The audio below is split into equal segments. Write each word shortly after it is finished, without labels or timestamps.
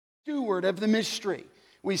Steward of the mystery.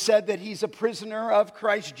 We said that he's a prisoner of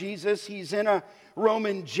Christ Jesus. He's in a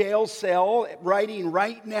Roman jail cell, writing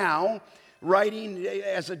right now, writing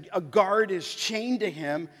as a guard is chained to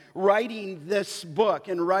him, writing this book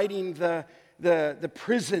and writing the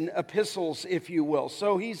prison epistles, if you will.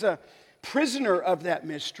 So he's a prisoner of that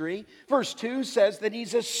mystery. Verse 2 says that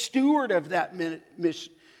he's a steward of that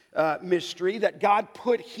mystery, that God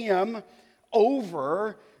put him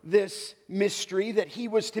over this mystery, that he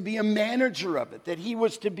was to be a manager of it, that he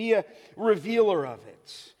was to be a revealer of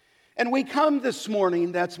it. And we come this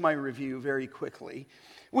morning, that's my review very quickly,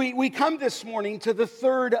 we come this morning to the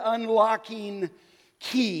third unlocking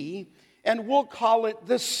key, and we'll call it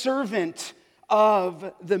the servant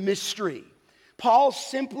of the mystery. Paul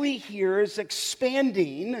simply here is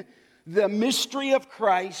expanding the mystery of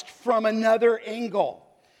Christ from another angle.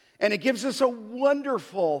 And it gives us a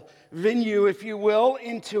wonderful venue, if you will,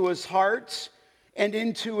 into his heart and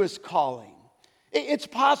into his calling. It's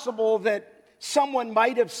possible that someone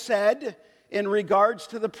might have said, in regards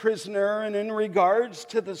to the prisoner and in regards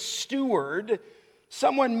to the steward,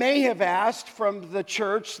 someone may have asked from the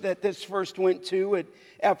church that this first went to at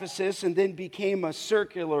Ephesus and then became a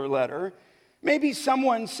circular letter. Maybe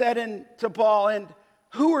someone said to Paul, "And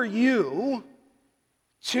who are you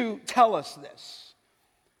to tell us this?"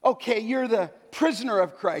 Okay, you're the prisoner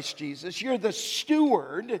of Christ Jesus. You're the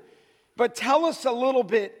steward, but tell us a little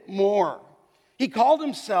bit more. He called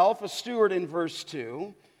himself a steward in verse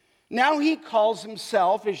 2. Now he calls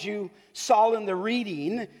himself, as you saw in the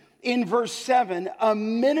reading, in verse 7, a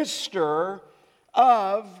minister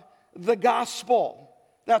of the gospel.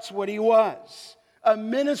 That's what he was. A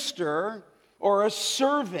minister or a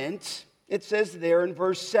servant, it says there in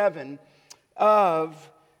verse 7, of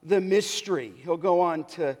the mystery. He'll go on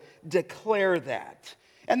to declare that.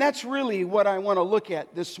 And that's really what I want to look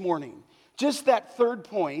at this morning. Just that third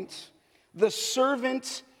point, the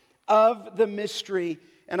servant of the mystery.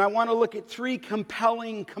 And I want to look at three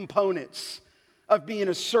compelling components of being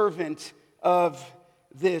a servant of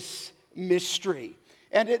this mystery.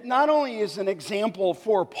 And it not only is an example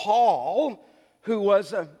for Paul, who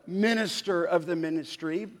was a minister of the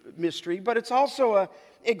mystery, but it's also an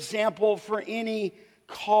example for any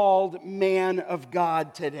called man of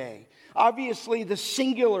God today. Obviously, the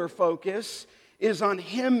singular focus is on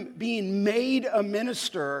him being made a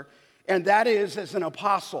minister, and that is as an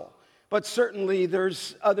apostle. But certainly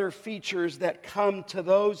there's other features that come to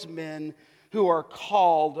those men who are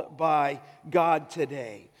called by God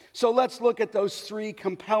today. So let's look at those three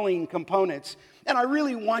compelling components. And I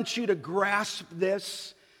really want you to grasp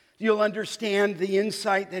this. You'll understand the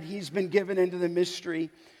insight that he's been given into the mystery.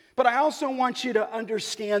 But I also want you to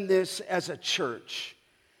understand this as a church.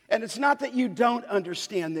 And it's not that you don't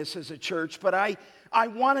understand this as a church, but I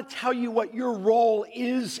want to tell you what your role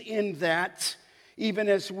is in that, even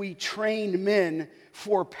as we train men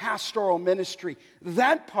for pastoral ministry.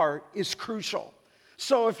 That part is crucial.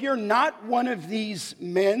 So if you're not one of these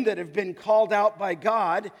men that have been called out by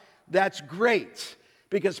God, that's great,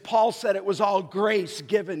 because Paul said it was all grace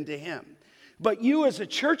given to him. But you as a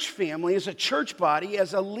church family, as a church body,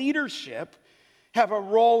 as a leadership, have a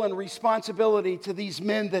role and responsibility to these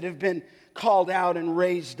men that have been called out and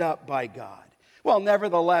raised up by God. Well,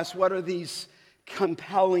 nevertheless, what are these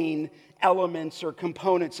compelling elements or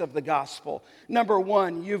components of the gospel? Number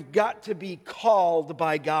one, you've got to be called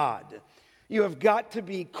by God. You have got to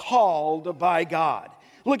be called by God.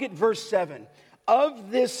 Look at verse 7.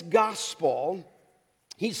 Of this gospel,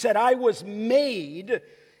 he said, I was made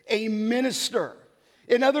a minister.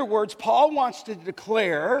 In other words, Paul wants to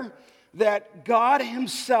declare that God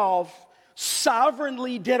himself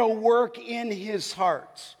sovereignly did a work in his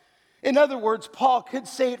heart. In other words, Paul could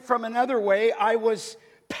say it from another way. I was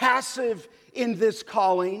passive in this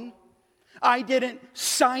calling. I didn't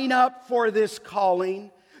sign up for this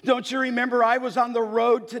calling. Don't you remember I was on the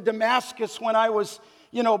road to Damascus when I was,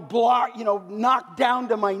 knocked down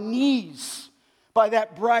to my knees by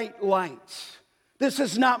that bright light. This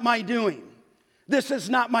is not my doing. This is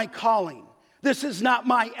not my calling. This is not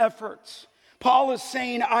my efforts. Paul is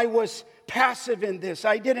saying I was passive in this.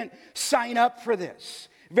 I didn't sign up for this.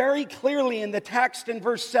 Very clearly in the text in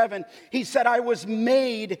verse 7, he said I was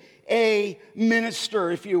made a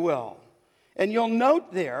minister, if you will. And you'll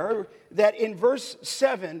note there that in verse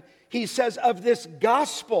 7, he says, of this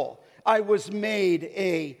gospel I was made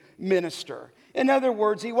a minister. In other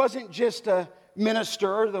words, he wasn't just a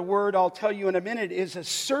minister. The word I'll tell you in a minute is a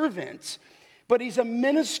servant, but he's a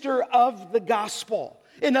minister of the gospel.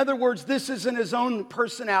 In other words, this isn't his own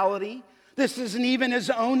personality. This isn't even his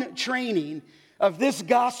own training. Of this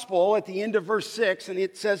gospel at the end of verse 6, and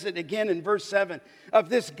it says it again in verse 7, of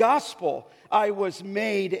this gospel I was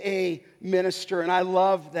made a minister. And I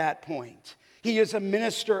love that point. He is a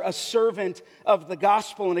minister, a servant of the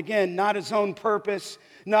gospel. And again, not his own purpose,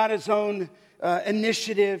 not his own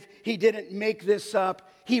initiative. He didn't make this up.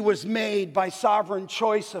 He was made by sovereign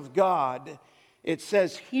choice of God. It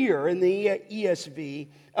says here in the ESV,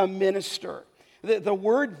 a minister. The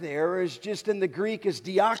word there is just in the Greek is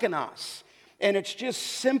diakonos. And it's just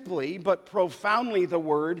simply but profoundly the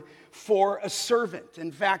word for a servant.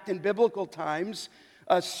 In fact, in biblical times,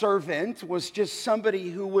 a servant was just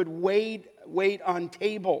somebody who would wait on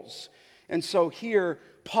tables. And so here,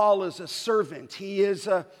 Paul is a servant. He is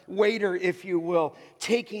a waiter, if you will,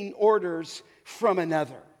 taking orders from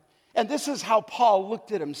another. And this is how Paul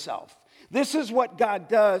looked at himself. This is what God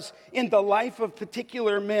does in the life of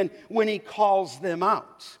particular men when he calls them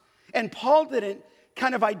out. And Paul didn't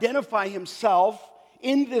kind of identify himself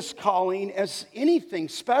in this calling as anything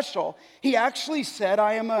special. He actually said,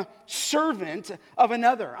 I am a servant of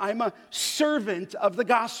another. I'm a servant of the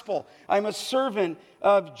gospel. I'm a servant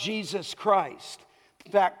of Jesus Christ.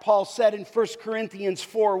 In fact, Paul said in 1 Corinthians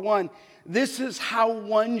 4:1, this is how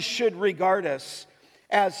one should regard us,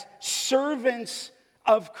 as servants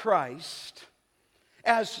of Christ,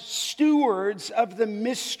 as stewards of the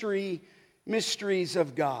mysteries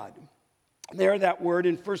of God. There, that word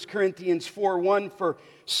in 1 Corinthians 4:1 for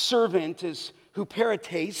servant is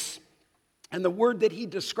huperetes. And the word that he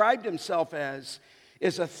described himself as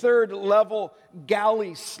is a third-level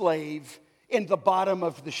galley slave in the bottom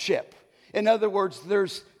of the ship. In other words,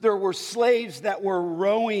 there were slaves that were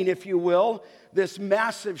rowing, if you will, this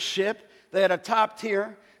massive ship. They had a top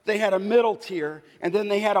tier, they had a middle tier, and then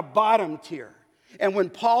they had a bottom tier. And when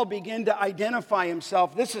Paul began to identify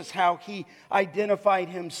himself, this is how he identified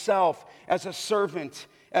himself as a servant,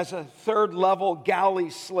 as a third-level galley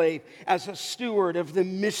slave, as a steward of the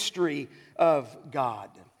mystery of God.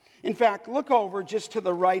 In fact, look over just to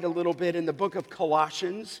the right a little bit in the book of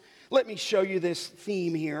Colossians. Let me show you this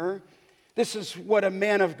theme here. This is what a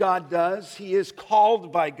man of God does. He is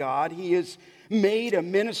called by God. He is made a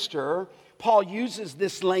minister. Paul uses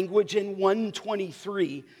this language in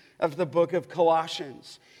 1:23 of the book of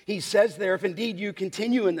Colossians. He says there, if indeed you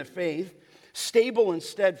continue in the faith, stable and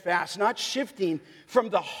steadfast, not shifting from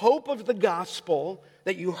the hope of the gospel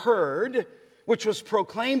that you heard, which was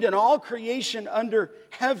proclaimed in all creation under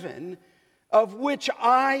heaven, of which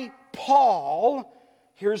I, Paul,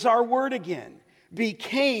 here's our word again,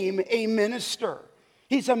 became a minister.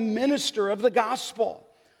 He's a minister of the gospel.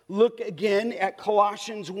 Look again at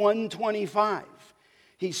Colossians 1:25.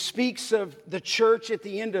 He speaks of the church at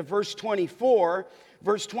the end of verse 24,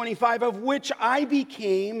 verse 25, of which I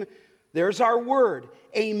became, there's our word,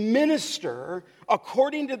 a minister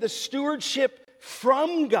according to the stewardship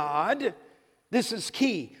from God. This is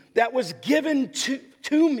key. That was given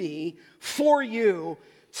to me for you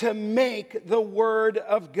to make the word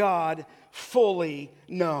of God fully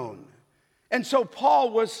known. And so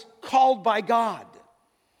Paul was called by God.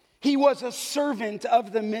 He was a servant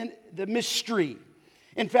of the mystery.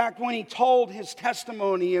 In fact, when he told his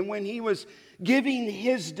testimony and when he was giving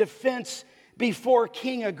his defense before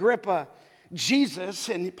King Agrippa, Jesus,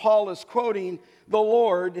 and Paul is quoting the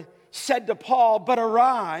Lord, said to Paul, but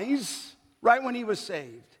arise, right when he was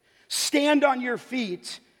saved, stand on your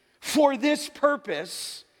feet, for this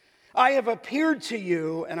purpose I have appeared to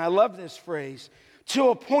you, and I love this phrase, to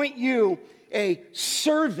appoint you a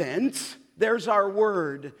servant, there's our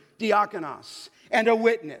word, diakonos, and a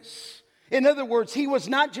witness. In other words, he was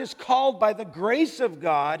not just called by the grace of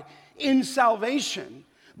God in salvation,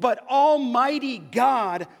 but Almighty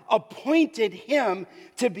God appointed him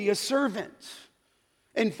to be a servant.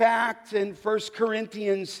 In fact, in 1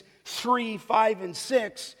 Corinthians 3, 5, and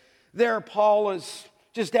 6, there Paul is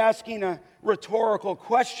just asking a rhetorical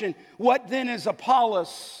question. What then is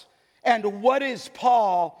Apollos and what is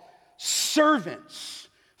Paul? Servants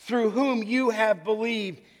through whom you have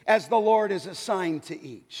believed as the Lord has assigned to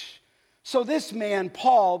each. So this man,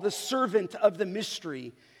 Paul, the servant of the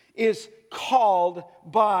mystery, is called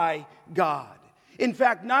by God. In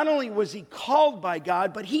fact, not only was he called by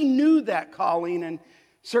God, but he knew that calling, and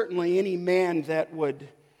certainly any man that would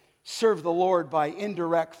serve the Lord by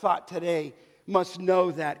indirect thought today must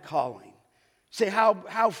know that calling. Say,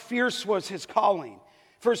 how fierce was his calling?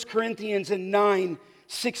 1 Corinthians 9,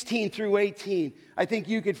 16 through 18. I think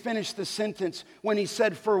you could finish the sentence when he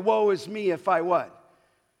said, for woe is me if I what?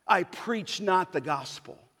 I preach not the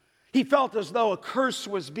gospel. He felt as though a curse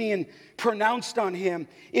was being pronounced on him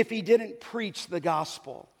if he didn't preach the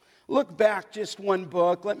gospel. Look back just one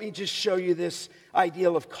book. Let me just show you this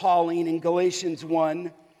ideal of calling in Galatians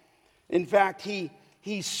 1. In fact,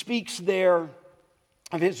 he speaks there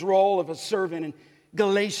of his role of a servant. In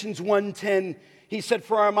Galatians 1:10, he said,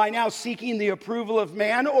 "For am I now seeking the approval of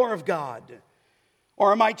man or of God?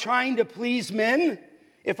 Or am I trying to please men?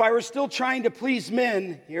 If I were still trying to please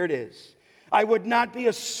men," here it is, "I would not be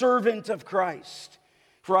a servant of Christ.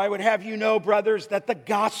 For I would have you know, brothers, that the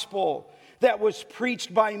gospel that was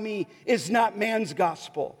preached by me is not man's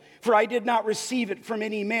gospel. For I did not receive it from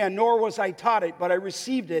any man, nor was I taught it, but I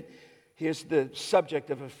received it," here's the subject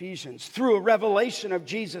of Ephesians, "through a revelation of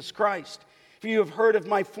Jesus Christ. For you have heard of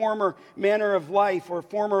my former manner of life, or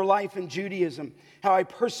former life in Judaism, how I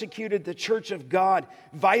persecuted the church of God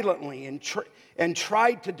violently and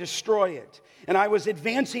tried to destroy it. And I was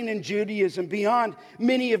advancing in Judaism beyond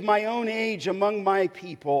many of my own age among my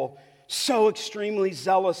people. So extremely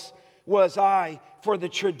zealous was I for the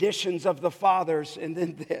traditions of the fathers." And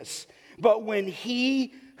then this, "But when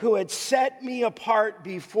he who had set me apart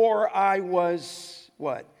before I was,"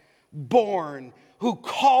 what? "Born, who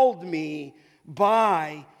called me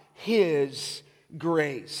by his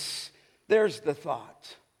grace." There's the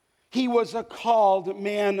thought. He was a called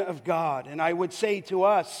man of God. And I would say to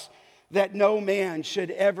us that no man should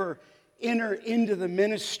ever enter into the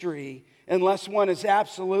ministry unless one is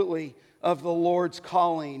absolutely of the Lord's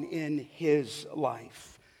calling in his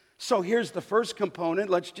life. So here's the first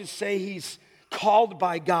component. Let's just say he's called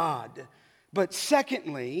by God. But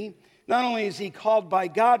secondly, not only is he called by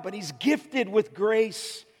God, but he's gifted with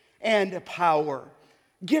grace and power.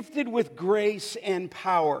 Gifted with grace and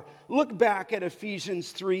power. Look back at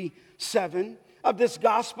Ephesians 3:7. "Of this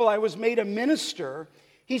gospel I was made a minister,"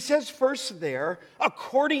 he says first there,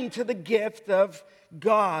 "according to the gift of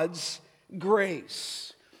God's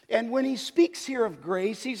grace." And when he speaks here of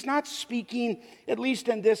grace, he's not speaking, at least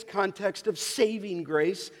in this context, of saving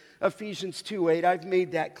grace. Ephesians 2:8, I've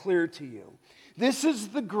made that clear to you. This is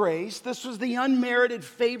the grace, this was the unmerited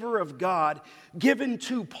favor of God given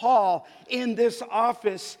to Paul in this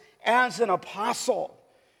office as an apostle.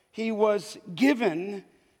 He was given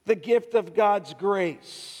the gift of God's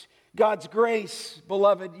grace. God's grace,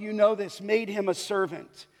 beloved, you know this, made him a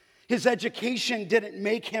servant. His education didn't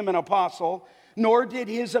make him an apostle, nor did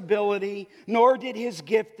his ability, nor did his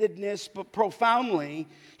giftedness, but profoundly,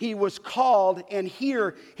 he was called, and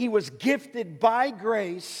here he was gifted by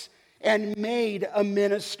grace and made a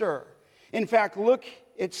minister. In fact, look,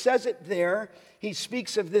 it says it there. He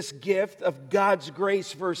speaks of this gift of God's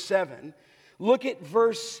grace, verse 7. Look at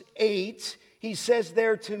verse 8. He says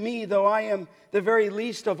there, "To me, though I am the very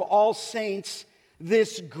least of all saints,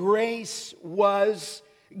 this grace was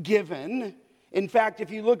given." In fact, if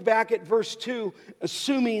you look back at verse 2,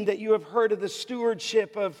 "assuming that you have heard of the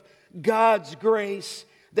stewardship of God's grace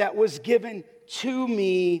that was given to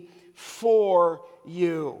me for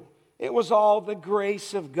you." It was all the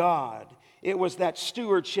grace of God. It was that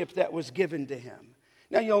stewardship that was given to him.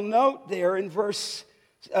 Now you'll note there in verse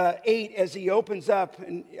 8 as he opens up,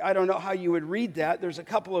 and I don't know how you would read that. There's a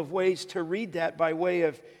couple of ways to read that by way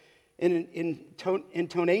of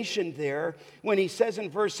intonation there. When he says in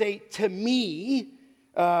verse 8, "to me,"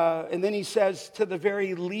 and then he says, "to the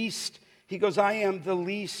very least," he goes, "I am the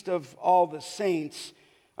least of all the saints."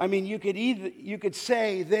 I mean, you could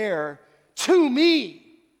say there, "to me,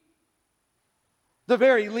 the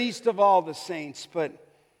very least of all the saints," but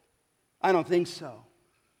I don't think so.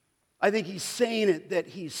 I think he's saying it that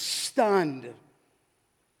he's stunned.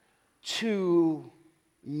 To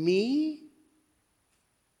me?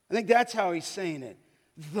 I think that's how he's saying it.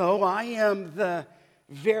 Though I am the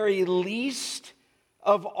very least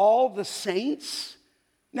of all the saints.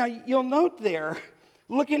 Now you'll note there,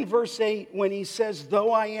 look in verse 8 when he says,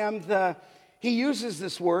 "though I am the," he uses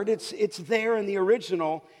this word, it's there in the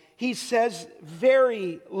original. He says,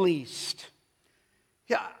 "very least."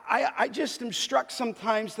 Yeah, I just am struck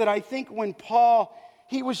sometimes that I think when Paul,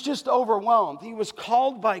 he was just overwhelmed. He was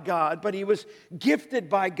called by God, but he was gifted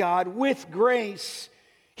by God with grace.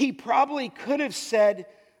 He probably could have said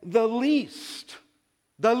the least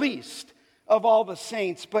of all the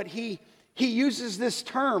saints, but he uses this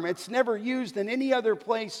term. It's never used in any other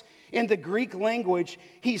place in the Greek language.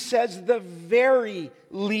 He says the very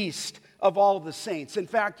least of all the saints. In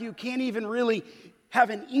fact, you can't even really have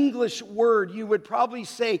an English word. You would probably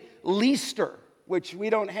say leaster, which we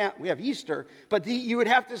don't have. We have Easter, but you would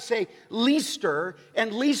have to say leaster,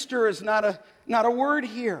 and leaster is not a word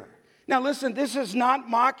here. Now listen, this is not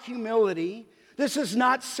mock humility. This is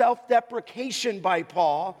not self-deprecation by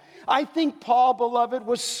Paul. I think Paul, beloved,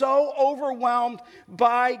 was so overwhelmed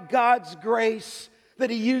by God's grace that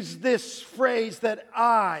he used this phrase that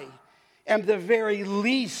I am the very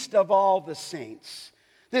least of all the saints.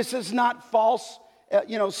 This is not false,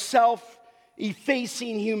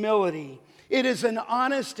 self-effacing humility. It is an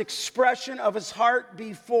honest expression of his heart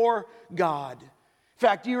before God. In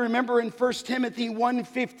fact, do you remember in 1 Timothy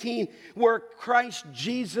 1:15 where Christ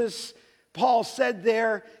Jesus, Paul said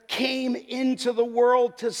there, came into the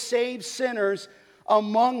world to save sinners,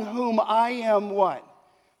 among whom I am what?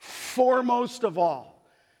 Foremost of all.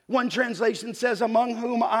 One translation says, among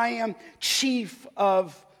whom I am chief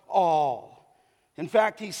of all. In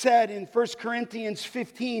fact, he said in 1 Corinthians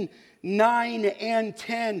 15:9 and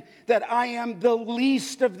 10 that I am the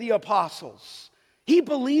least of the apostles. He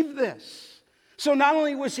believed this. So not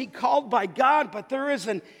only was he called by God, but there is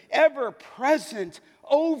an ever-present,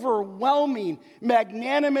 overwhelming,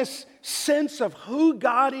 magnanimous sense of who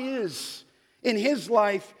God is in his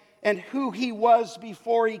life and who he was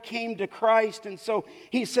before he came to Christ. And so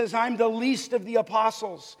he says, I'm the least of the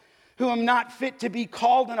apostles, who am not fit to be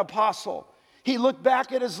called an apostle. He looked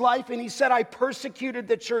back at his life and he said, I persecuted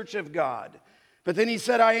the church of God. But then he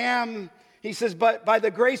said, he says, but by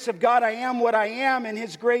the grace of God, I am what I am, and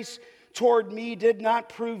his grace toward me did not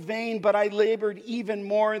prove vain, but I labored even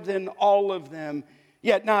more than all of them.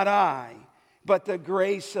 Yet not I, but the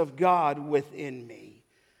grace of God within me.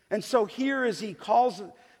 And so here as he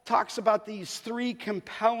talks about these three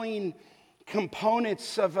compelling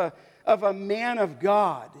components of a man of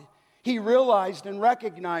God, he realized and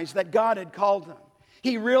recognized that God had called him.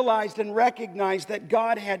 He realized and recognized that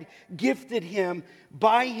God had gifted him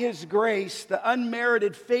by his grace, the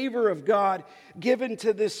unmerited favor of God given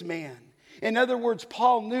to this man. In other words,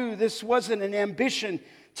 Paul knew this wasn't an ambition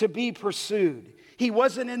to be pursued. He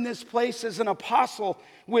wasn't in this place as an apostle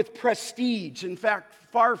with prestige. In fact,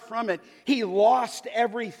 far from it. He lost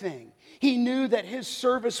everything. He knew that his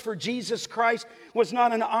service for Jesus Christ was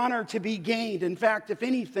not an honor to be gained. In fact, if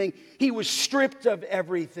anything, he was stripped of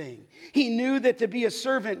everything. He knew that to be a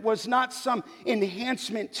servant was not some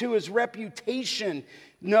enhancement to his reputation.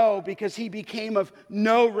 No, because he became of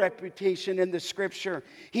no reputation in the scripture.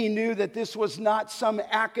 He knew that this was not some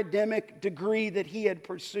academic degree that he had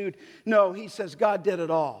pursued. No, he says, God did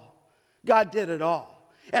it all. God did it all.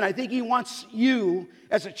 And I think he wants you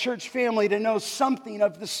as a church family to know something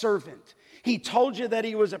of the servant. He told you that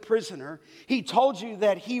he was a prisoner. He told you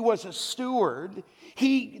that he was a steward.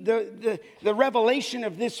 The revelation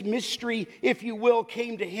of this mystery, if you will,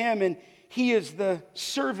 came to him, and he is the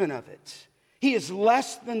servant of it. He is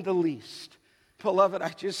less than the least. Beloved, I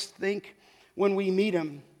just think when we meet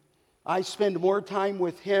him, I spend more time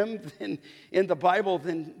with him than in the Bible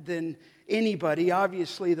than anybody.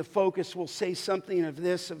 Obviously, the focus will say something of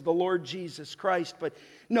this, of the Lord Jesus Christ, but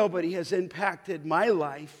nobody has impacted my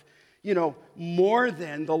life, more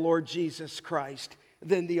than the Lord Jesus Christ,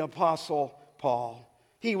 than the Apostle Paul.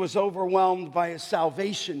 He was overwhelmed by his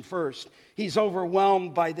salvation first. He's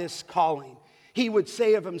overwhelmed by this calling. He would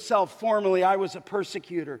say of himself, formerly I was a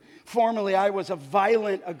persecutor. Formerly I was a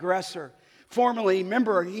violent aggressor. Formerly,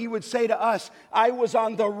 remember, he would say to us, I was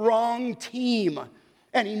on the wrong team.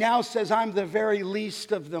 And he now says, I'm the very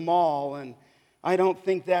least of them all. And I don't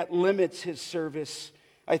think that limits his service.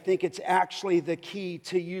 I think it's actually the key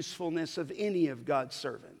to usefulness of any of God's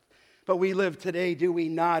servants. But we live today, do we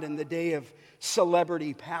not, in the day of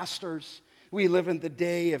celebrity pastors? We live in the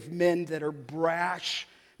day of men that are brash,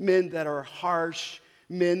 men that are harsh,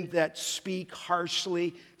 men that speak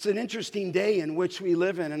harshly. It's an interesting day in which we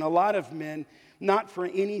live in, and a lot of men, not for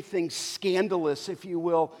anything scandalous, if you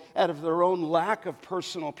will, out of their own lack of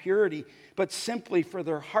personal purity, but simply for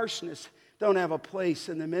their harshness, don't have a place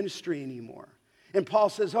in the ministry anymore. And Paul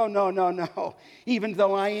says, oh, no. Even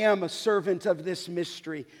though I am a servant of this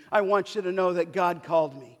mystery, I want you to know that God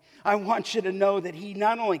called me. I want you to know that he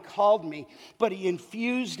not only called me, but he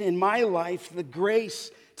infused in my life the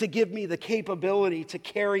grace to give me the capability to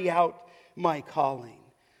carry out my calling.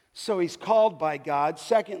 So he's called by God.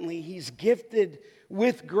 Secondly, he's gifted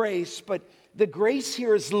with grace, but the grace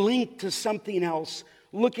here is linked to something else.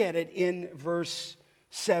 Look at it in verse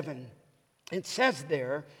 7. It says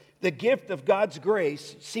there, the gift of God's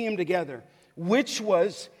grace, see them together, which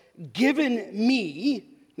was given me.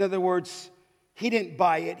 In other words, he didn't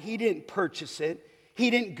buy it, he didn't purchase it, he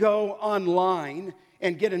didn't go online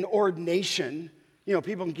and get an ordination.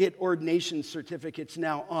 People can get ordination certificates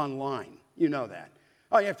now online. You know that.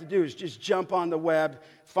 All you have to do is just jump on the web,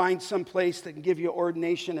 find some place that can give you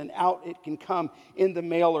ordination, and out it can come in the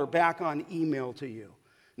mail or back on email to you.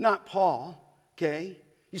 Not Paul, okay?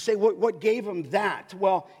 You say, what gave him that?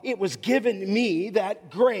 Well, it was given me, that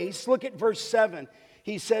grace. Look at verse 7.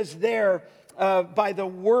 He says there, by the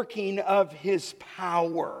working of his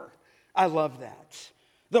power. I love that.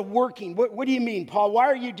 The working. What do you mean, Paul? Why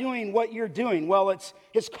are you doing what you're doing? Well, it's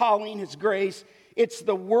his calling, his grace. It's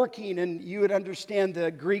the working, and you would understand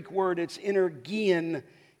the Greek word, it's energein,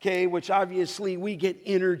 okay, which obviously we get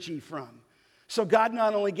energy from. So God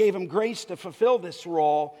not only gave him grace to fulfill this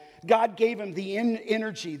role, God gave him the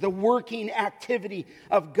energy, the working activity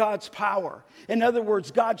of God's power. In other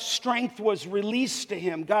words, God's strength was released to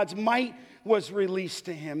him. God's might was released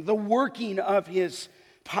to him. The working of his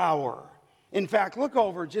power. In fact, look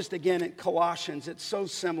over just again at Colossians. It's so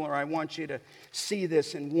similar. I want you to see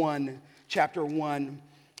this in chapter 1.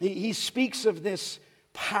 He speaks of this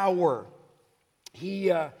power.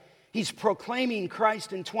 He's proclaiming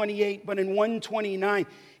Christ in 28, but in 129,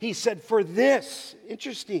 he said, for this,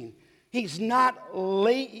 interesting, he's not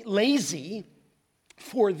lazy.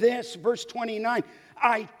 For this, verse 29,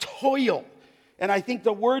 I toil. And I think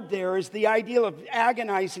the word there is the idea of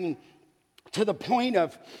agonizing to the point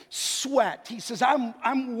of sweat. He says,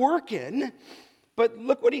 I'm working, but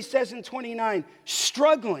look what he says in 29,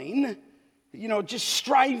 struggling, just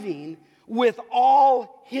striving with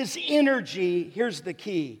all his energy, here's the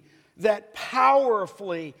key, that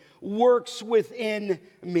powerfully works within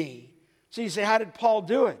me. So you say, how did Paul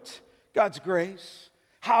do it? God's grace.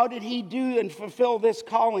 How did he do and fulfill this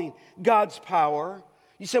calling? God's power.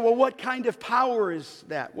 You say, well, what kind of power is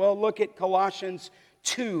that? Well, look at Colossians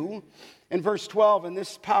 2 and verse 12, and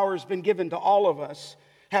this power has been given to all of us,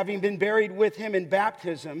 having been buried with him in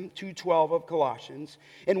baptism, 2:12 of Colossians,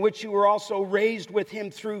 in which you were also raised with him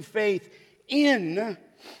through faith in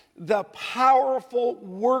the powerful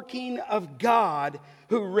working of God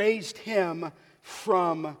who raised him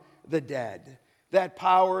from the dead. That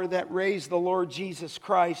power that raised the Lord Jesus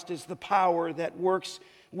Christ is the power that works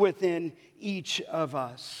within each of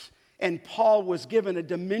us. And Paul was given a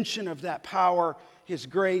dimension of that power, his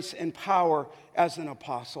grace and power as an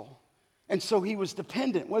apostle. And so he was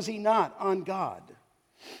dependent, was he not, on God?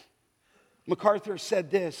 MacArthur said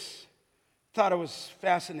this, thought it was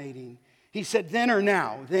fascinating. He said, then or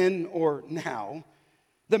now,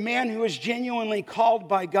 the man who is genuinely called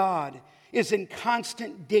by God is in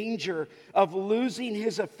constant danger of losing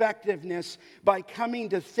his effectiveness by coming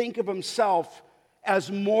to think of himself as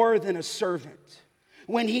more than a servant.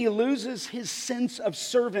 When he loses his sense of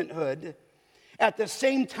servanthood, at the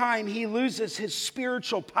same time he loses his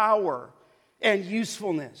spiritual power and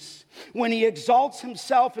usefulness. When he exalts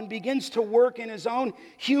himself and begins to work in his own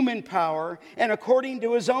human power and according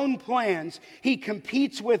to his own plans, he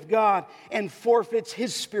competes with God and forfeits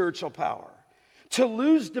his spiritual power. To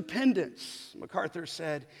lose dependence, MacArthur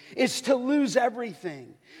said, is to lose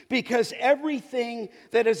everything, because everything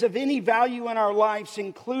that is of any value in our lives,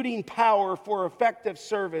 including power for effective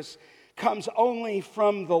service, comes only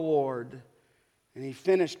from the Lord. And he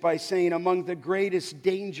finished by saying, among the greatest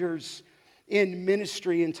dangers in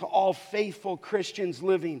ministry and to all faithful Christians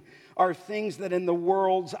living are things that in the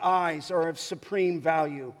world's eyes are of supreme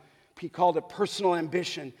value. He called it personal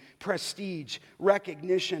ambition, prestige,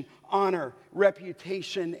 recognition, honor,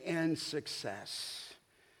 reputation, and success.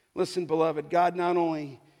 Listen, beloved, God not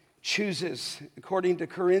only chooses, according to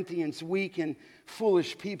Corinthians, weak and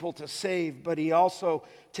foolish people to save, but he also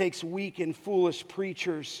takes weak and foolish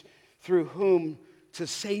preachers through whom to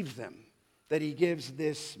save them, that he gives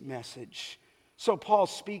this message. So Paul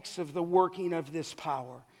speaks of the working of this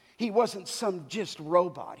power. He wasn't some just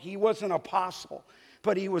robot. He was an apostle,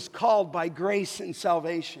 but he was called by grace and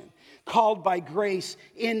salvation, called by grace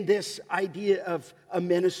in this idea of a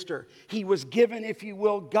minister. He was given, if you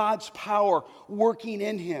will, God's power working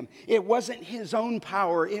in him. It wasn't his own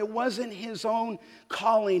power. It wasn't his own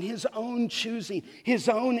calling, his own choosing, his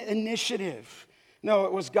own initiative. No,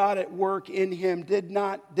 it was God at work in him. Did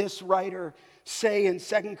not this writer say in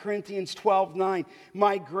 2 Corinthians 12:9,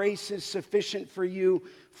 my grace is sufficient for you,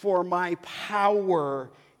 for my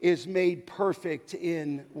power is made perfect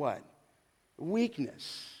in what?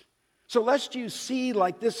 Weakness. So lest you see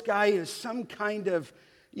like this guy is some kind of,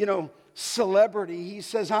 celebrity, he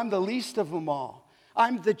says, I'm the least of them all.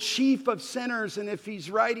 I'm the chief of sinners. And if he's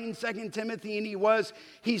writing 2 Timothy, and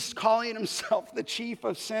he's calling himself the chief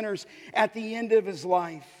of sinners at the end of his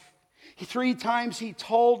life. 3 times he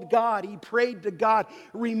told God, he prayed to God,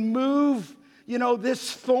 remove,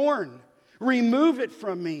 this thorn. Remove it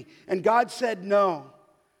from me. And God said no.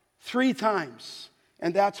 3 times.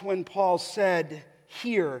 And that's when Paul said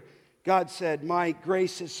here, God said, my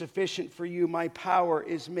grace is sufficient for you. My power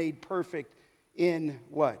is made perfect in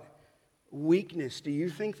what? Weakness. Do you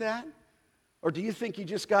think that? Or do you think you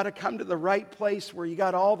just got to come to the right place where you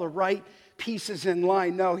got all the right pieces in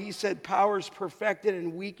line? No, he said power is perfected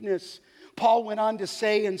in weakness. Paul went on to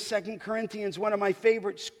say in 2 Corinthians, one of my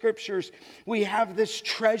favorite scriptures, we have this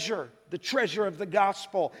treasure, the treasure of the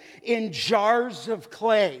gospel, in jars of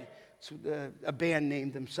clay. So a band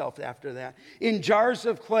named themselves after that. In jars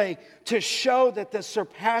of clay, to show that the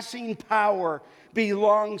surpassing power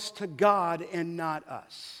belongs to God and not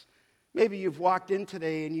us. Maybe you've walked in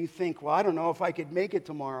today and you think, well, I don't know if I could make it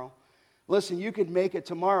tomorrow. Listen, you could make it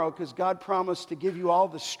tomorrow because God promised to give you all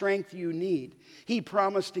the strength you need. He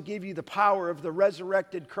promised to give you the power of the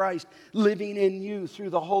resurrected Christ living in you through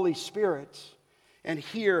the Holy Spirit. And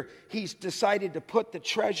here, he's decided to put the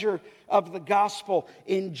treasure of the gospel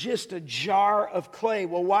in just a jar of clay.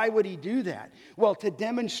 Well, why would he do that? Well, to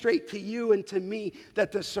demonstrate to you and to me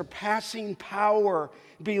that the surpassing power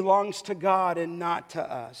belongs to God and not to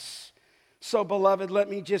us. So, beloved, let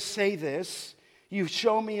me just say this. You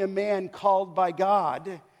show me a man called by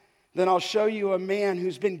God, then I'll show you a man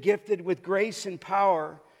who's been gifted with grace and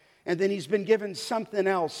power, and then he's been given something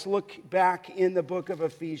else. Look back in the book of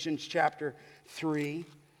Ephesians chapter 3.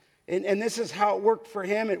 And this is how it worked for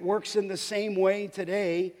him. It works in the same way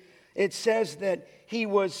today. It says that he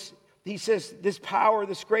says this power,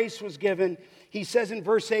 this grace was given. He says in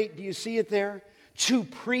verse 8, do you see it there? To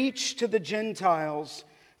preach to the Gentiles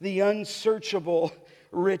the unsearchable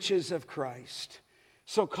riches of Christ.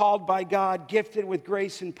 So called by God, gifted with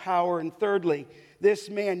grace and power. And thirdly, this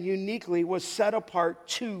man uniquely was set apart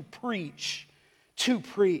to preach. To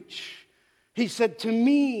preach. He said, to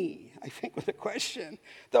me, I think with a question,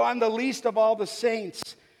 though I'm the least of all the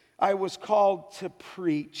saints, I was called to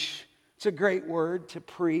preach. It's a great word, to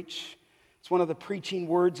preach. It's one of the preaching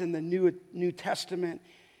words in the New Testament.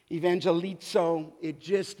 Evangelizo, it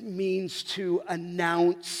just means to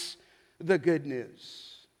announce the good news.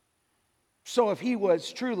 So if he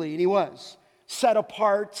was truly, and he was, set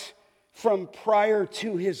apart from prior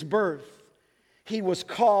to his birth, he was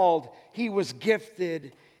called, he was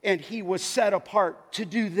gifted, and he was set apart to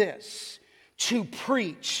do this, to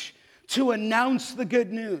preach, to announce the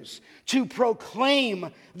good news, to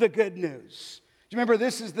proclaim the good news. Do you remember,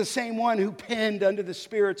 this is the same one who penned under the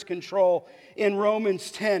Spirit's control in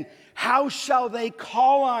Romans 10. How shall they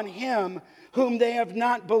call on him whom they have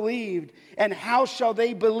not believed? And how shall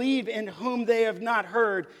they believe in whom they have not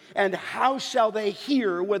heard? And how shall they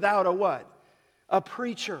hear without a what? A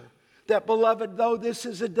preacher. That, beloved, though this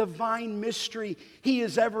is a divine mystery, he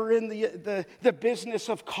is ever in the business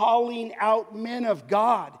of calling out men of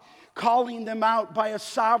God, calling them out by a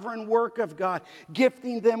sovereign work of God,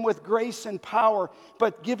 gifting them with grace and power,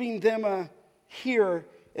 but giving them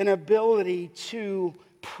an ability to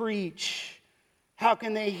preach. How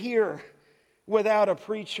can they hear without a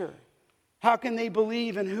preacher? How can they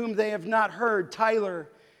believe in whom they have not heard? Tyler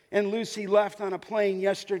and Lucy left on a plane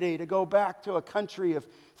yesterday to go back to a country of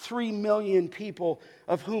 3 million people,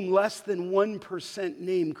 of whom less than 1%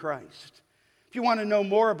 name Christ. If you want to know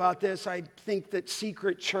more about this, I think that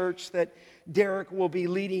Secret Church that Derek will be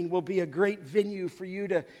leading will be a great venue for you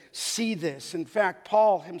to see this. In fact,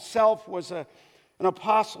 Paul himself was an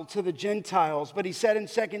apostle to the Gentiles, but he said in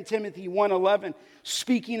 2 Timothy 1:11,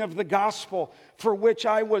 speaking of the gospel for which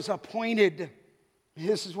I was appointed.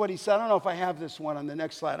 This is what he said. I don't know if I have this one on the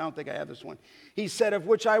next slide. I don't think I have this one. He said, of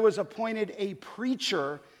which I was appointed a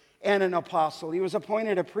preacher and an apostle. He was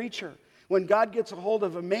appointed a preacher. When God gets a hold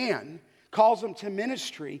of a man, calls him to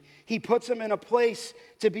ministry, he puts him in a place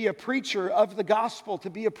to be a preacher of the gospel, to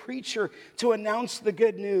be a preacher, to announce the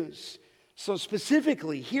good news. So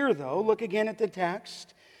specifically here, though, look again at the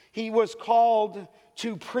text. He was called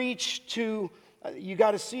to preach to, you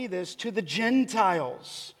got to see this, to the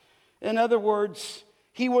Gentiles. In other words,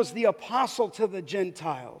 he was the apostle to the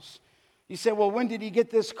Gentiles. You say, well, when did he get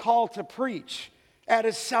this call to preach? At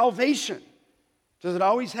his salvation. Does it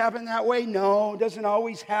always happen that way? No, it doesn't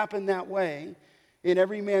always happen that way in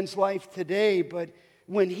every man's life today. But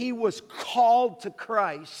when he was called to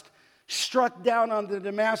Christ, struck down on the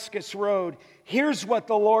Damascus road, here's what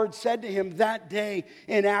the Lord said to him that day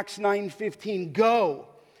in Acts 9:15. Go,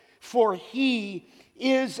 for he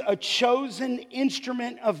is a chosen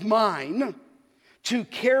instrument of mine to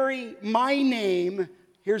carry my name,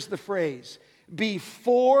 here's the phrase,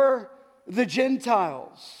 before the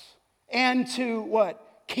Gentiles and to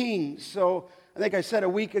what? Kings. So I think I said a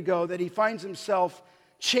week ago that he finds himself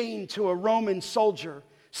chained to a Roman soldier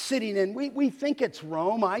sitting in, we think it's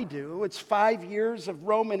Rome, I do. It's 5 years of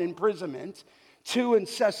Roman imprisonment, 2 in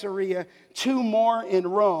Caesarea, 2 more in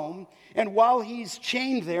Rome. And while he's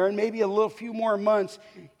chained there, and maybe a few more months,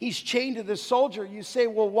 he's chained to this soldier. You say,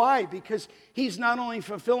 well, why? Because he's not only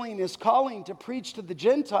fulfilling his calling to preach to the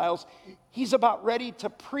Gentiles, he's about ready to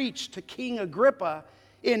preach to King Agrippa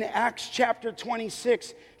in Acts chapter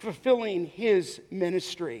 26, fulfilling his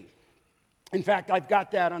ministry. In fact, I've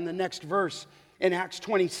got that on the next verse in Acts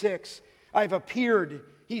 26. I've appeared,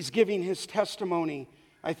 he's giving his testimony,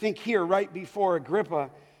 I think here right before Agrippa.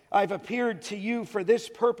 I've appeared to you for this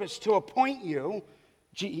purpose, to appoint you,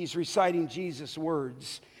 he's reciting Jesus'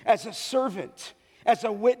 words, as a servant, as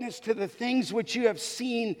a witness to the things which you have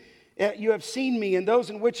seen me, and those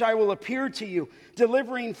in which I will appear to you,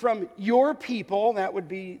 delivering from your people, that would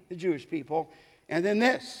be the Jewish people, and then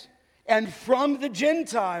this, and from the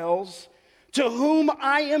Gentiles, to whom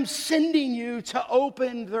I am sending you to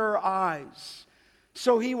open their eyes.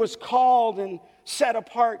 So he was called and set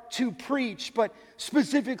apart to preach, but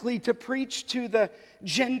specifically to preach to the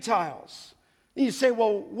Gentiles. And you say,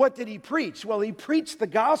 well, what did he preach? Well, he preached the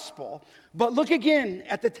gospel, but look again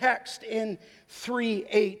at the text in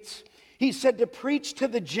 3:8. He said to preach to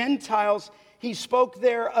the Gentiles. He spoke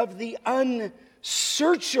there of the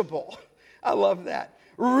unsearchable, I love that,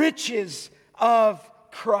 riches of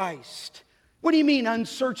Christ. What do you mean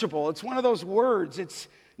unsearchable? It's one of those words. It's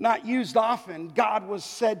not used often. God was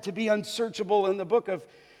said to be unsearchable in the book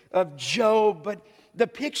of Job. But the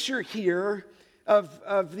picture here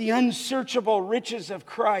of the unsearchable riches of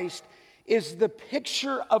Christ is the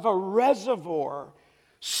picture of a reservoir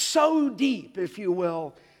so deep, if you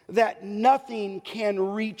will, that nothing can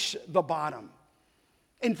reach the bottom.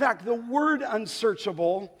 In fact, the word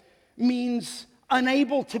unsearchable means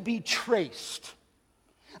unable to be traced,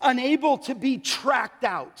 unable to be tracked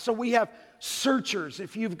out. So we have searchers.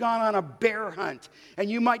 If you've gone on a bear hunt, and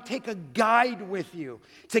you might take a guide with you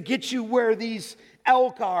to get you where these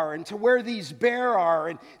elk are and to where these bear are,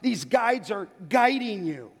 and these guides are guiding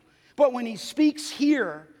you. But when he speaks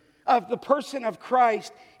here of the person of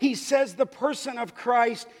Christ, he says the person of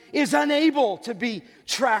Christ is unable to be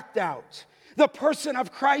tracked out. The person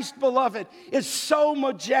of Christ, beloved, is so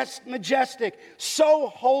majestic, so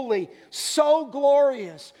holy, so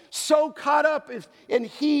glorious, so caught up in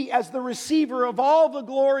he, as the receiver of all the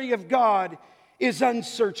glory of God, is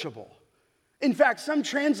unsearchable. In fact, some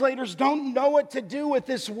translators don't know what to do with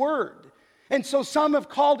this word. And so some have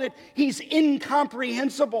called it, he's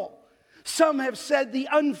incomprehensible. Some have said the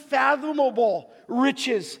unfathomable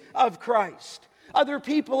riches of Christ. Other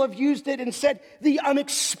people have used it and said the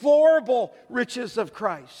unexplorable riches of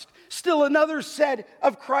Christ. Still another said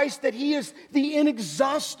of Christ that he is the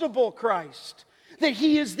inexhaustible Christ, that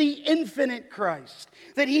he is the infinite Christ,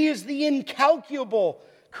 that he is the incalculable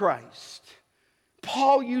Christ.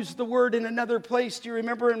 Paul used the word in another place. Do you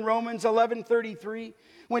remember in Romans 11:33?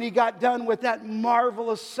 When he got done with that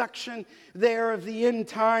marvelous section there of the end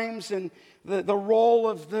times and the role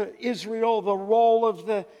of the Israel, the role of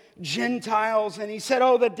the Gentiles, and he said,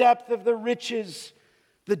 oh, the depth of the riches,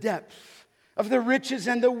 the depth of the riches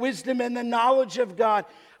and the wisdom and the knowledge of God.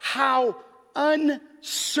 How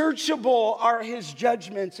unsearchable are his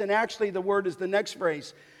judgments. And actually the word is the next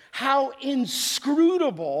phrase. How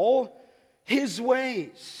inscrutable his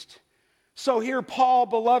ways. So here Paul,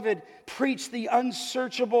 beloved, preached the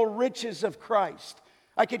unsearchable riches of Christ.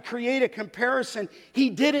 I could create a comparison. He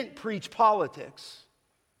didn't preach politics.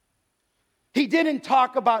 He didn't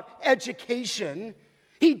talk about education.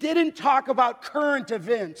 He didn't talk about current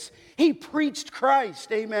events. He preached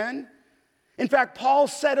Christ, amen? In fact, Paul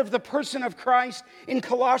said of the person of Christ in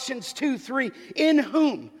Colossians 2:3, in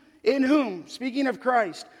whom, speaking of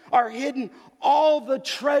Christ, are hidden all the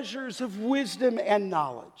treasures of wisdom and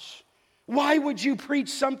knowledge. Why would you preach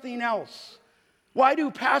something else? Why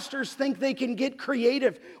do pastors think they can get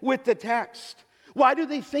creative with the text? Why do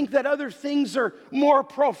they think that other things are more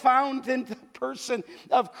profound than the person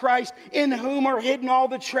of Christ, in whom are hidden all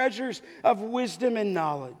the treasures of wisdom and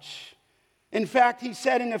knowledge? In fact, he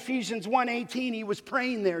said in Ephesians 1:18, he was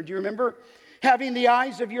praying there, do you remember? Having the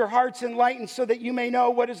eyes of your hearts enlightened so that you may know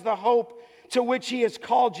what is the hope to which he has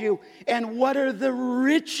called you, and what are the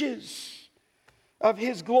riches of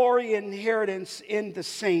his glory and inheritance in the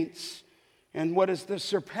saints, and what is the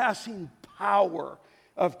surpassing power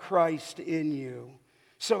of Christ in you.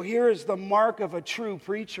 So here is the mark of a true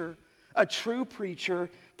preacher. A true preacher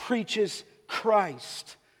preaches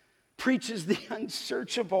Christ, preaches the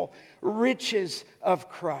unsearchable riches of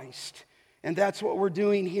Christ. And that's what we're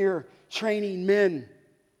doing here, training men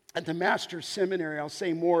at the Master's Seminary. I'll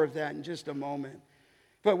say more of that in just a moment.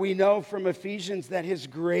 But we know from Ephesians that his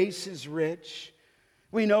grace is rich.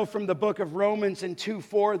 We know from the book of Romans in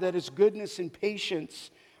 2:4 that his goodness and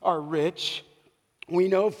patience are rich. We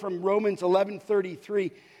know from Romans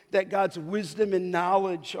 11:33 that God's wisdom and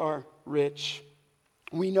knowledge are rich.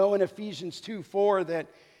 We know in Ephesians 2:4 that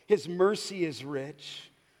his mercy is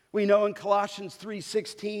rich. We know in Colossians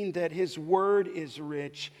 3:16 that his word is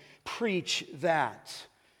rich. Preach that.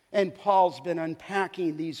 And Paul's been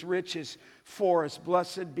unpacking these riches for us.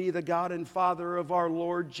 Blessed be the God and Father of our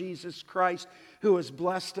Lord Jesus Christ, who has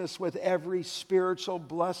blessed us with every spiritual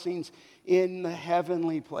blessings in the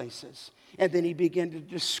heavenly places. And then he began to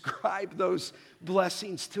describe those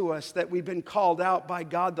blessings to us, that we've been called out by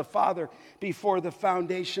God the Father before the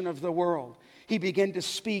foundation of the world. He began to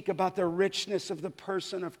speak about the richness of the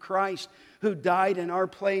person of Christ, who died in our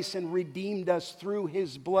place and redeemed us through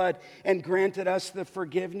his blood and granted us the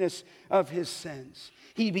forgiveness of his sins.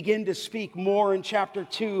 He began to speak more in chapter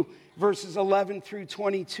 2, verses 11 through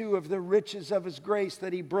 22, of the riches of his grace,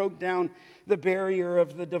 that he broke down the barrier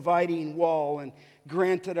of the dividing wall and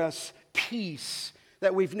granted us peace,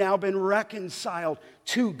 that we've now been reconciled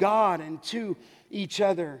to God and to each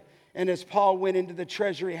other. And as Paul went into the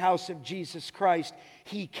treasury house of Jesus Christ,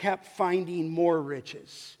 he kept finding more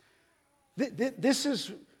riches. This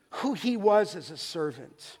is who he was as a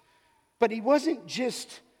servant. But he wasn't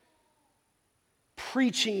just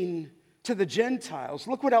preaching to the Gentiles.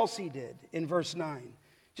 Look what else he did in verse 9.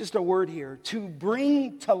 Just a word here. To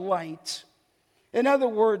bring to light. In other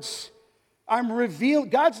words,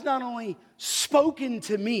 God's not only spoken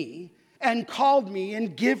to me and called me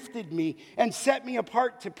and gifted me and set me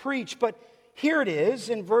apart to preach, but here it is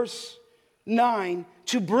in verse 9,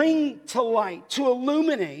 to bring to light, to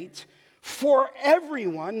illuminate for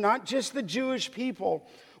everyone, not just the Jewish people,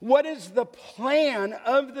 what is the plan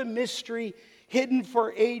of the mystery hidden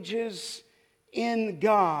for ages in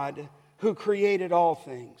God who created all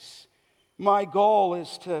things. My goal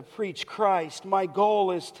is to preach Christ. My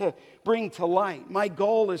goal is to bring to light. My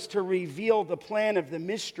goal is to reveal the plan of the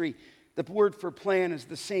mystery. The word for plan is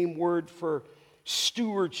the same word for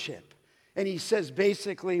stewardship. And he says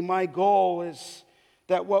basically, my goal is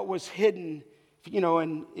that what was hidden,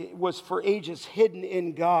 and it was for ages hidden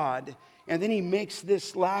in God. And then he makes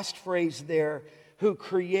this last phrase there, who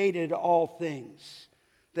created all things.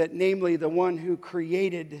 That namely, the one who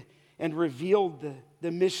created and revealed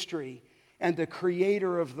the mystery and the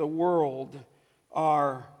creator of the world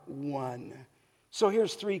are one. So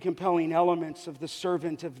here's three compelling elements of the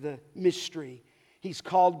servant of the mystery. He's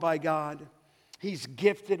called by God, he's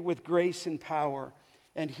gifted with grace and power,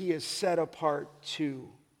 and he is set apart to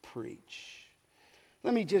preach.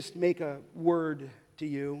 Let me just make a word to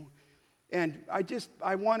you. And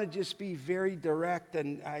I want to just be very direct,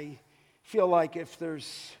 and I feel like if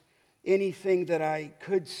there's anything that I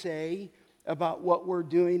could say about what we're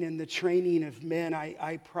doing in the training of men,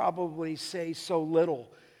 I probably say so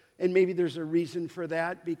little. And maybe there's a reason for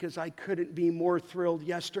that, because I couldn't be more thrilled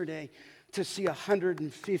yesterday to see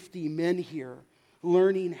 150 men here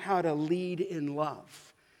learning how to lead in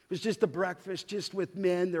love. It was just a breakfast just with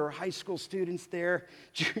men. There were high school students there,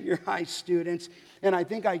 junior high students. And I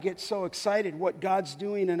think I get so excited what God's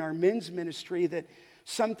doing in our men's ministry that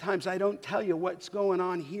sometimes I don't tell you what's going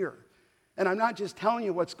on here. And I'm not just telling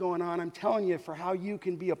you what's going on, I'm telling you for how you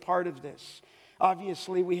can be a part of this.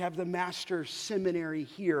 Obviously, we have the Master's Seminary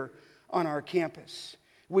here on our campus.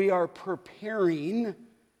 We are preparing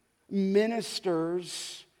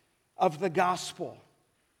ministers of the gospel.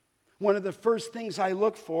 One of the first things I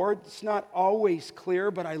look for, it's not always clear,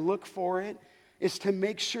 but I look for it, is to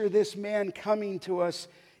make sure this man coming to us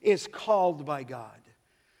is called by God.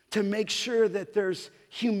 To make sure that there's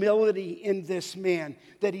humility in this man,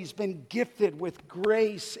 that he's been gifted with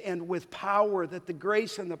grace and with power, that the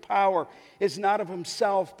grace and the power is not of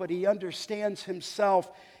himself, but he understands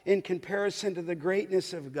himself in comparison to the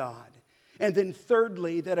greatness of God. And then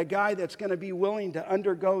thirdly, that a guy that's going to be willing to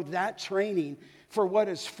undergo that training for what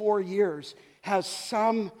is 4 years has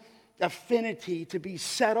some affinity to be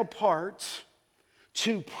set apart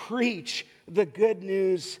to preach the good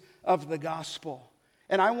news of the gospel.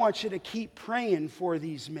 And I want you to keep praying for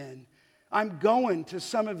these men. I'm going to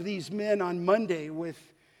some of these men on Monday with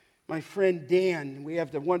my friend Dan. We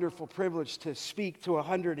have the wonderful privilege to speak to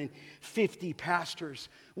 150 pastors.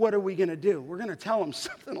 What are we going to do? We're going to tell them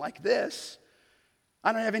something like this.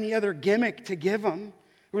 I don't have any other gimmick to give them.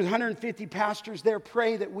 There was 150 pastors there.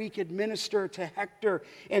 Pray that we could minister to Hector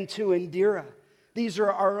and to Indira. These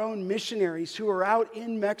are our own missionaries who are out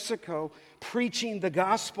in Mexico preaching the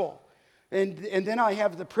gospel. And then I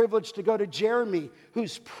have the privilege to go to Jeremy,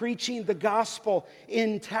 who's preaching the gospel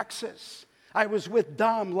in Texas. I was with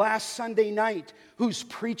Dom last Sunday night, who's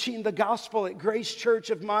preaching the gospel at Grace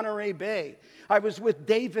Church of Monterey Bay. I was with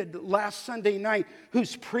David last Sunday night,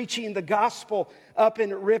 who's preaching the gospel up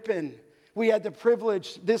in Ripon. We had the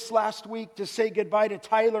privilege this last week to say goodbye to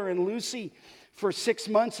Tyler and Lucy for 6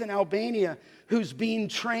 months in Albania who's being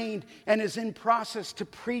trained and is in process to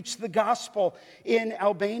preach the gospel in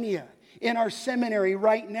Albania. In our seminary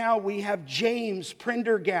right now, we have James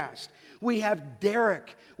Prendergast. We have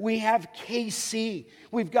Derek. We have KC.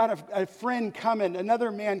 We've got a friend coming,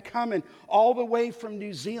 another man coming all the way from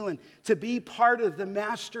New Zealand to be part of the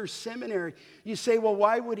Master's Seminary. You say, well,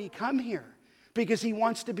 why would he come here? Because he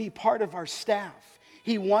wants to be part of our staff.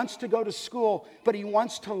 He wants to go to school, but he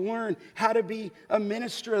wants to learn how to be a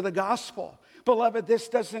minister of the gospel. Beloved, this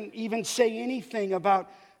doesn't even say anything about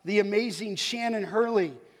the amazing Shannon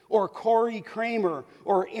Hurley or Corey Kramer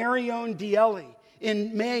or Arione Dielli.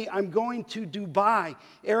 In May, I'm going to Dubai.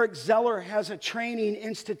 Eric Zeller has a training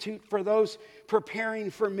institute for those preparing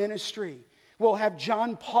for ministry. We'll have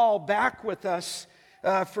John Paul back with us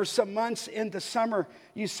for some months in the summer.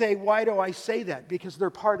 You say, why do I say that? Because they're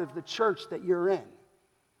part of the church that you're in.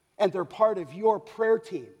 And they're part of your prayer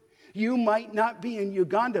team. You might not be in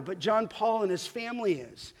Uganda, but John Paul and his family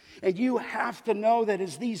is. And you have to know that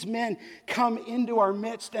as these men come into our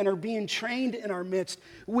midst and are being trained in our midst,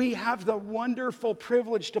 we have the wonderful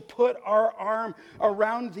privilege to put our arm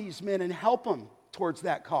around these men and help them towards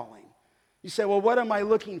that calling. You say, well, what am I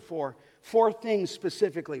looking for? 4 things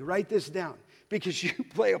specifically. Write this down because you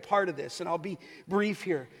play a part of this, and I'll be brief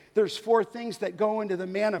here. There's 4 things that go into the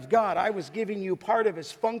man of God. I was giving you part of his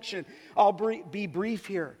function. I'll be brief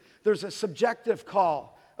here. There's a subjective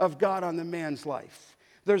call of God on the man's life.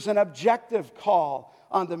 There's an objective call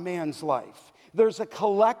on the man's life. There's a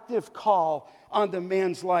collective call on the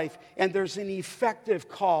man's life. And there's an effective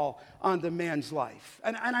call on the man's life.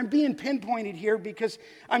 And I'm being pinpointed here because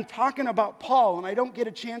I'm talking about Paul, and I don't get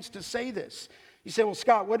a chance to say this. You say, well,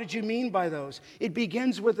 Scott, what did you mean by those? It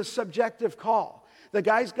begins with a subjective call. The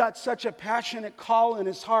guy's got such a passionate call in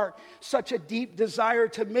his heart, such a deep desire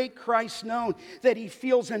to make Christ known that he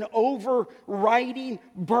feels an overriding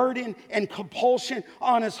burden and compulsion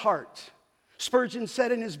on his heart. Spurgeon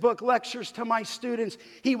said in his book, Lectures to My Students,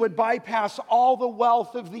 he would bypass all the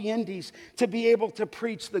wealth of the Indies to be able to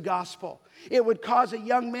preach the gospel. It would cause a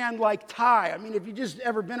young man like Ty. I mean, if you've just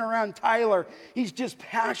ever been around Tyler, he's just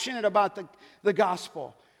passionate about the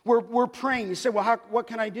gospel. We're praying. You say, well, what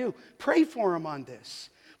can I do? Pray for him on this.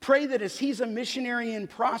 Pray that as he's a missionary in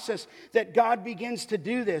process, that God begins to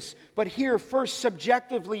do this. But here, first,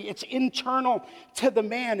 subjectively, it's internal to the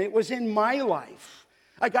man. It was in my life.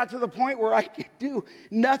 I got to the point where I could do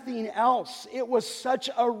nothing else. It was such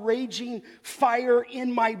a raging fire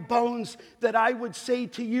in my bones that I would say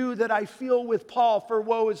to you that I feel with Paul, for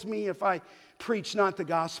woe is me if I preach not the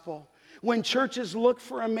gospel. When churches look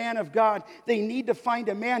for a man of God, they need to find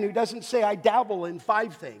a man who doesn't say, I dabble in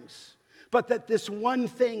 5 things, but that this one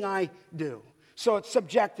thing I do. So it's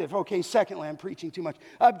subjective. Okay, secondly, I'm preaching too much.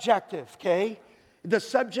 Objective, okay? The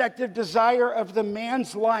subjective desire of the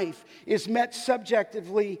man's life is met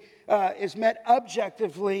objectively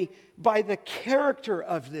by the character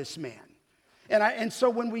of this man. And so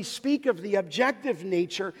when we speak of the objective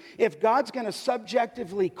nature, if God's going to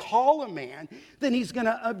subjectively call a man, then he's going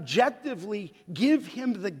to objectively give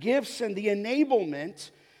him the gifts and the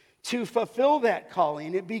enablement to fulfill that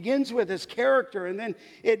calling. It begins with his character, and then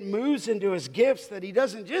it moves into his gifts, that he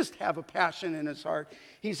doesn't just have a passion in his heart.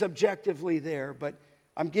 He's objectively there. But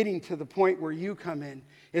I'm getting to the point where you come in,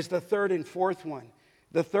 is the third and fourth one.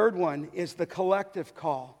 The third one is the collective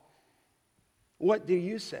call. What do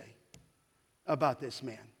you say about this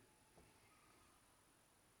man?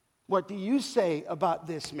 What do you say about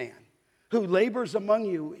this man who labors among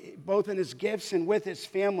you, both in his gifts and with his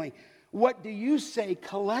family? What do you say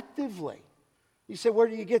collectively? You say, where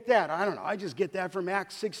do you get that? I don't know. I just get that from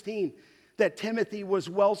Acts 16, that Timothy was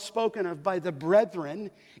well spoken of by the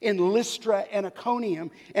brethren in Lystra and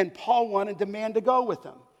Iconium, and Paul wanted the man to go with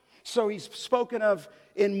him. So he's spoken of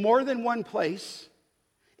in more than one place,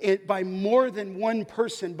 by more than one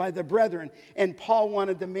person, by the brethren, and Paul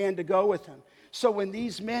wanted the man to go with him. So when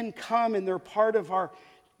these men come and they're part of our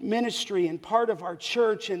ministry and part of our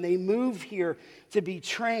church, and they move here to be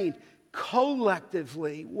trained,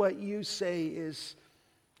 collectively, what you say is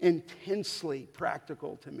intensely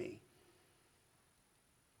practical to me.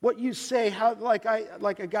 What you say, like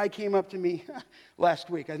a guy came up to me last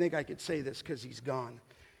week. I think I could say this because he's gone.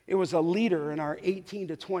 It was a leader in our 18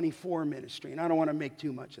 to 24 ministry, and I don't want to make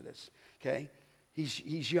too much of this, okay?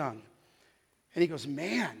 He's young. And he goes,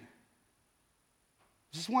 man,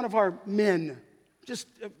 this is one of our men, just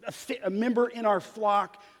a member in our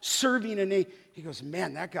flock, serving, and he goes,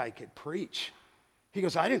 man, that guy could preach. He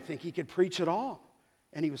goes, I didn't think he could preach at all.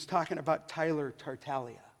 And he was talking about Tyler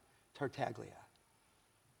Tartaglia.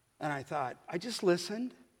 And I thought, I just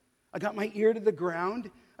listened. I got my ear to the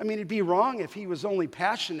ground. I mean, it'd be wrong if he was only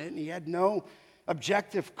passionate and he had no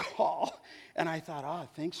objective call. And I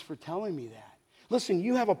thought, thanks for telling me that. Listen,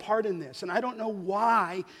 you have a part in this, and I don't know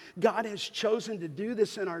why God has chosen to do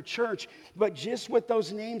this in our church, but just with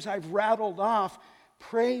those names I've rattled off,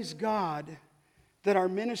 praise God that our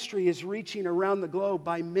ministry is reaching around the globe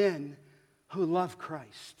by men who love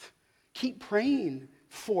Christ. Keep praying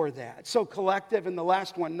for that. So collective, and the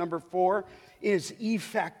last one, number 4, is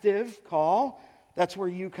effective call. That's where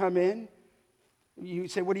you come in. You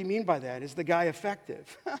say, what do you mean by that? Is the guy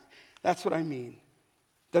effective? That's what I mean.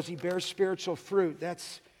 Does he bear spiritual fruit?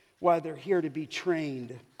 That's why they're here, to be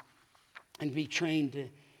trained, and be trained to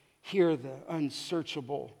hear the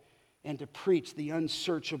unsearchable and to preach the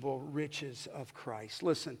unsearchable riches of Christ.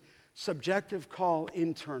 Listen, subjective call,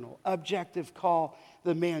 internal. Objective call,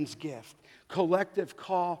 the man's gift. Collective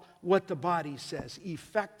call, what the body says.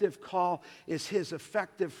 Effective call is his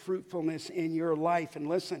effective fruitfulness in your life. And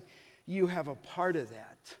listen, you have a part of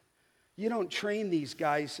that. You don't train these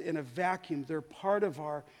guys in a vacuum. They're part of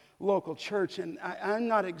our local church. And I'm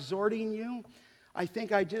not exhorting you. I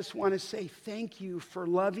think I just want to say thank you for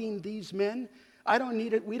loving these men.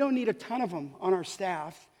 We don't need a ton of them on our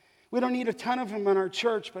staff. We don't need a ton of them in our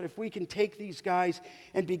church. But if we can take these guys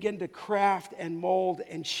and begin to craft and mold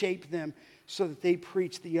and shape them so that they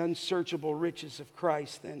preach the unsearchable riches of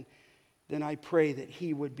Christ, then I pray that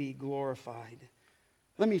he would be glorified.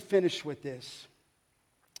 Let me finish with this.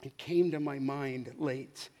 It came to my mind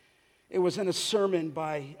late. It was in a sermon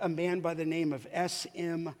by a man by the name of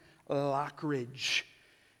S.M. Lockridge.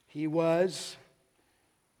 He was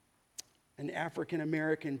an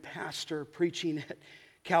African-American pastor preaching at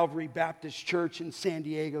Calvary Baptist Church in San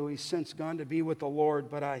Diego. He's since gone to be with the Lord,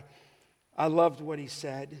 but I loved what he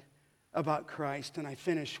said about Christ, and I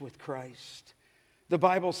finish with Christ. The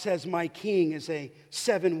Bible says my king is a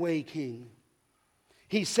 7-way king.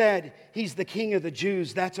 He said he's the king of the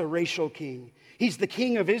Jews. That's a racial king. He's the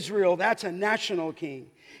king of Israel. That's a national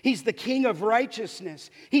king. He's the king of righteousness.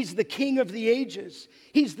 He's the king of the ages.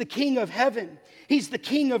 He's the king of heaven. He's the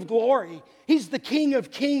king of glory. He's the king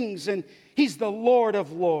of kings, and he's the Lord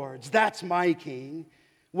of lords. That's my king.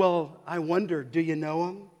 Well, I wonder, do you know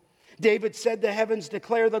him? David said the heavens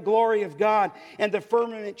declare the glory of God, and the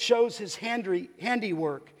firmament shows his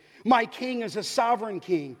handiwork. My king is a sovereign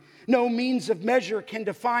king. No means of measure can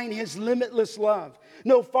define his limitless love.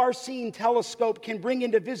 No far-seeing telescope can bring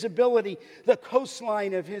into visibility the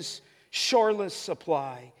coastline of his shoreless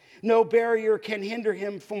supply. No barrier can hinder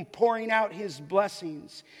him from pouring out his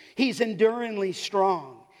blessings. He's enduringly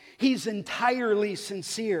strong. He's entirely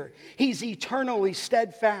sincere. He's eternally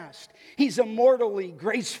steadfast. He's immortally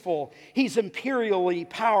graceful. He's imperially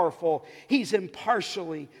powerful. He's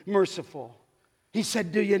impartially merciful. He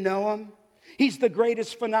said, do you know him? He's the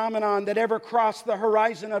greatest phenomenon that ever crossed the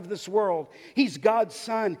horizon of this world. He's God's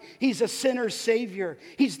son. He's a sinner's savior.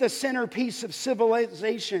 He's the centerpiece of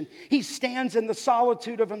civilization. He stands in the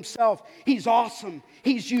solitude of himself. He's awesome.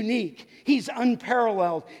 He's unique. He's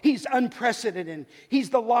unparalleled. He's unprecedented. He's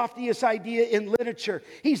the loftiest idea in literature.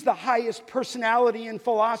 He's the highest personality in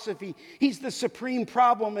philosophy. He's the supreme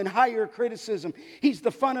problem in higher criticism. He's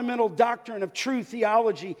the fundamental doctrine of true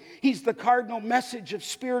theology. He's the cardinal message of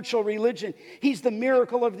spiritual religion. He's the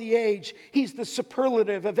miracle of the age. He's the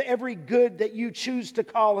superlative of every good that you choose to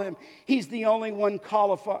call him. He's the only one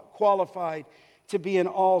qualified to be an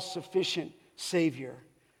all-sufficient Savior.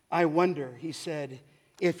 I wonder, he said,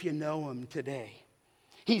 if you know him today.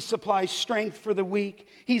 He supplies strength for the weak.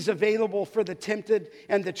 He's available for the tempted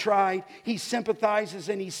and the tried. He sympathizes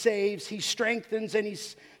and he saves. He strengthens and he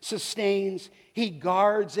sustains. He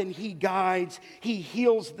guards and he guides. He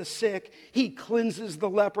heals the sick. He cleanses the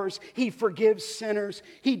lepers. He forgives sinners.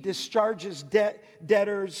 He discharges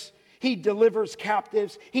debtors. He delivers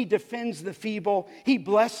captives. He defends the feeble. He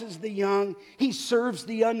blesses the young. He serves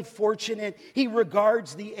the unfortunate. He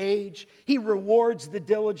regards the aged. He rewards the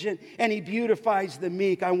diligent. And he beautifies the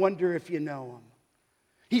meek. I wonder if you know him.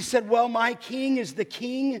 He said, well, my king is the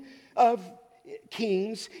king of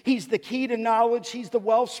kings. He's the key to knowledge. He's the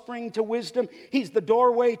wellspring to wisdom. He's the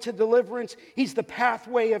doorway to deliverance. He's the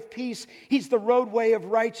pathway of peace. He's the roadway of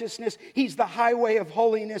righteousness. He's the highway of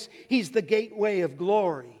holiness. He's the gateway of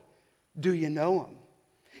glory. Do you know him?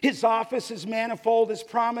 His office is manifold. His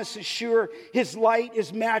promise is sure. His light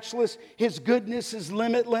is matchless. His goodness is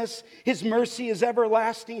limitless. His mercy is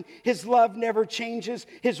everlasting. His love never changes.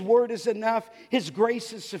 His word is enough. His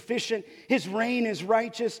grace is sufficient. His reign is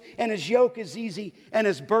righteous. And his yoke is easy. And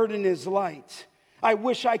his burden is light. I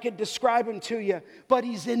wish I could describe him to you, but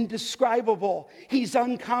he's indescribable. He's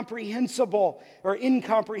incomprehensible.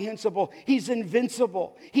 He's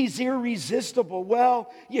invincible. He's irresistible.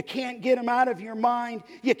 Well, you can't get him out of your mind.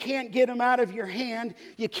 You can't get him out of your hand.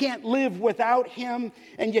 You can't live without him,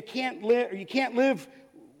 and you can't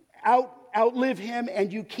outlive him,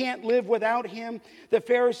 and you can't live without him. The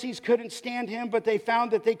Pharisees couldn't stand him, but they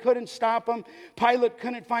found that they couldn't stop him. Pilate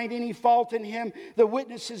couldn't find any fault in him. The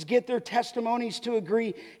witnesses get their testimonies to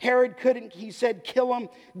agree. Herod couldn't, he said, kill him.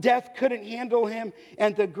 Death couldn't handle him,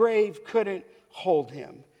 and the grave couldn't hold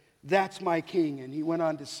him. That's my king. And he went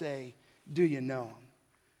on to say, do you know him?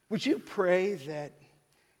 Would you pray that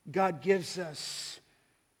God gives us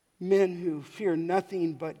men who fear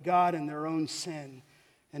nothing but God and their own sin,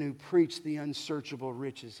 and who preach the unsearchable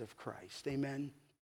riches of Christ? Amen.